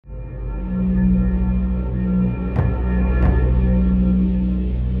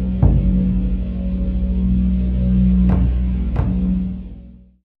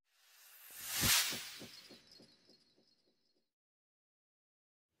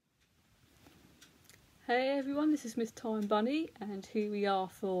Hey everyone, this is Miss Time Bunny, and here we are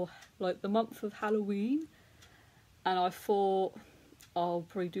for like the month of Halloween. And I thought I'll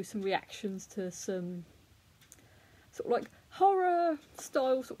probably do some reactions to some sort of like horror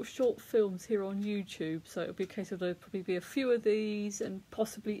style sort of short films here on YouTube. So it'll be a case of there'll probably be a few of these and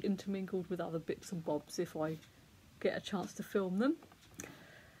possibly intermingled with other bits and bobs if I get a chance to film them.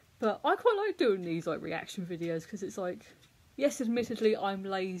 But I quite like doing these like reaction videos because it's like, yes, admittedly I'm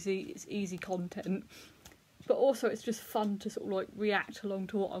lazy, it's easy content, but also it's just fun to sort of like react along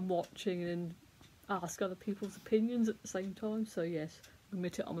to what I'm watching and ask other people's opinions at the same time. So yes,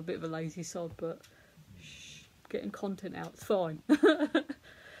 admit it, I'm a bit of a lazy sod, but getting content out is fine.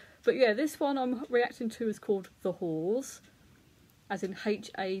 But yeah, this one I'm reacting to is called The Halls, as in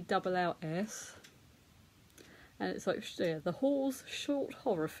Halls. And it's like, yeah, The Halls short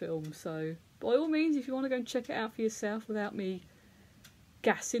horror film. So by all means, if you want to go and check it out for yourself without me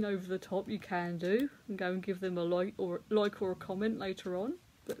gassing over the top, you can do, and go and give them a like or a comment later on.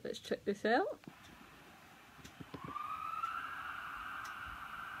 But let's check this out.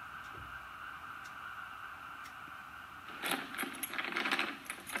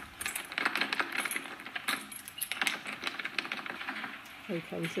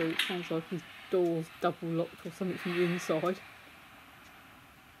 Okay, so it sounds like his door's double locked or something from the inside.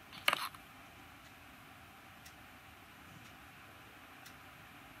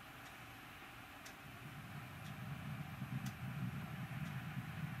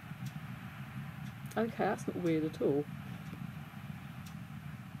 Okay, that's not weird at all.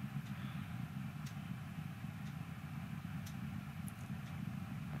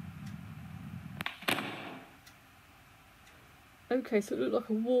 Okay, so it looked like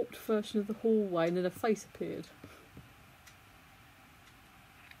a warped version of the hallway and then a face appeared.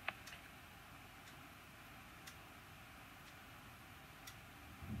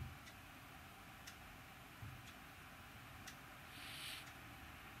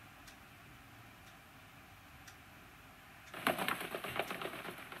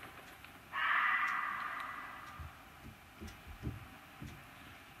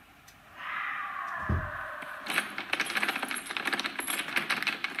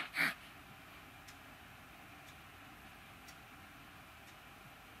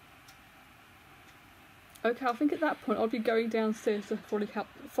 Okay, I think at that point I'd be going downstairs to probably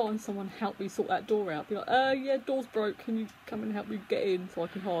find someone to help me sort that door out. Be like, yeah, door's broke, can you come and help me get in so I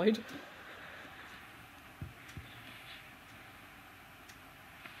can hide?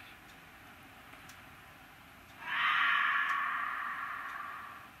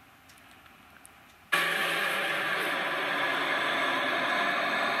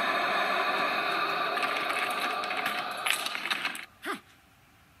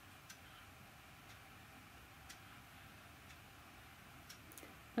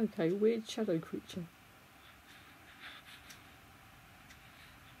 Okay, weird shadow creature.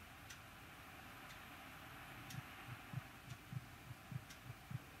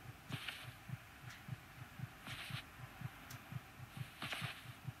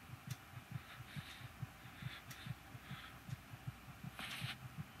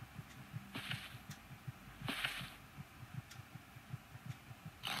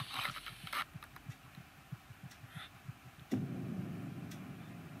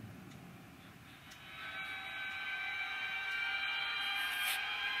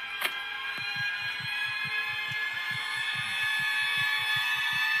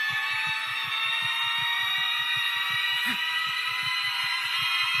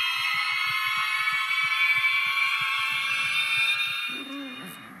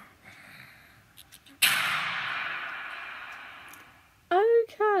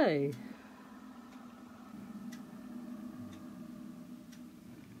 Okay.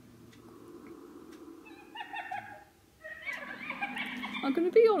 I'm going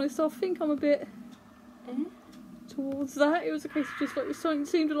to be honest, I think I'm a bit towards that. It was a case of just like, it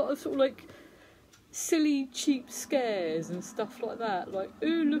seemed a lot of sort of like silly, cheap scares and stuff like that. Like,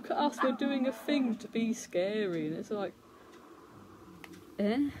 ooh, look at us, we're doing a thing to be scary. And it's like,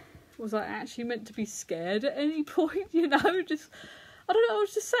 was I actually meant to be scared at any point, you know? Just, I don't know, I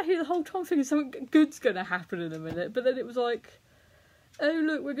was just sat here the whole time thinking something good's going to happen in a minute. But then it was like, oh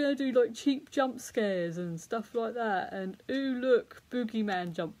look, we're going to do like cheap jump scares and stuff like that. And ooh, look,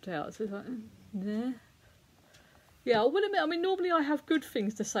 Boogeyman jumped out. So it's like, nah. Yeah, I will admit, I mean, normally I have good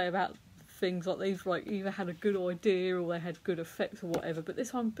things to say about things, like they've like either had a good idea or they had good effects or whatever, but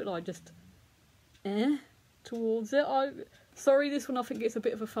this one, but I just towards it. Sorry, this one I think it's a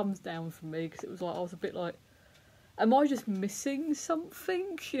bit of a thumbs down from me, because it was like, I was a bit like, am I just missing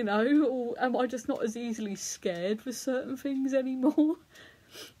something, you know, or am I just not as easily scared with certain things anymore?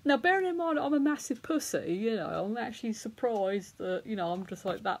 Now, bearing in mind I'm a massive pussy, you know, I'm actually surprised that, you know, I'm just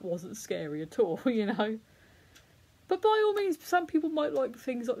like, that wasn't scary at all, you know. But by all means, some people might like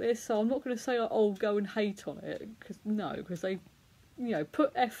things like this, so I'm not going to say, like, oh, go and hate on it, because they, you know,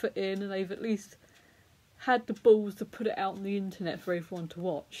 put effort in and they've at least had the balls to put it out on the internet for everyone to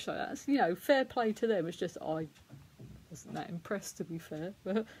watch. So that's, you know, fair play to them. It's just I wasn't that impressed, to be fair.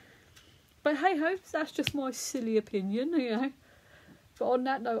 But hey ho, that's just my silly opinion, you know. But on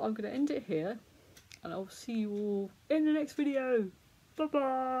that note, I'm going to end it here, and I'll see you all in the next video. Bye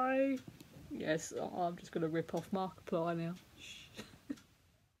bye. Yes, I'm just going to rip off Markiplier now.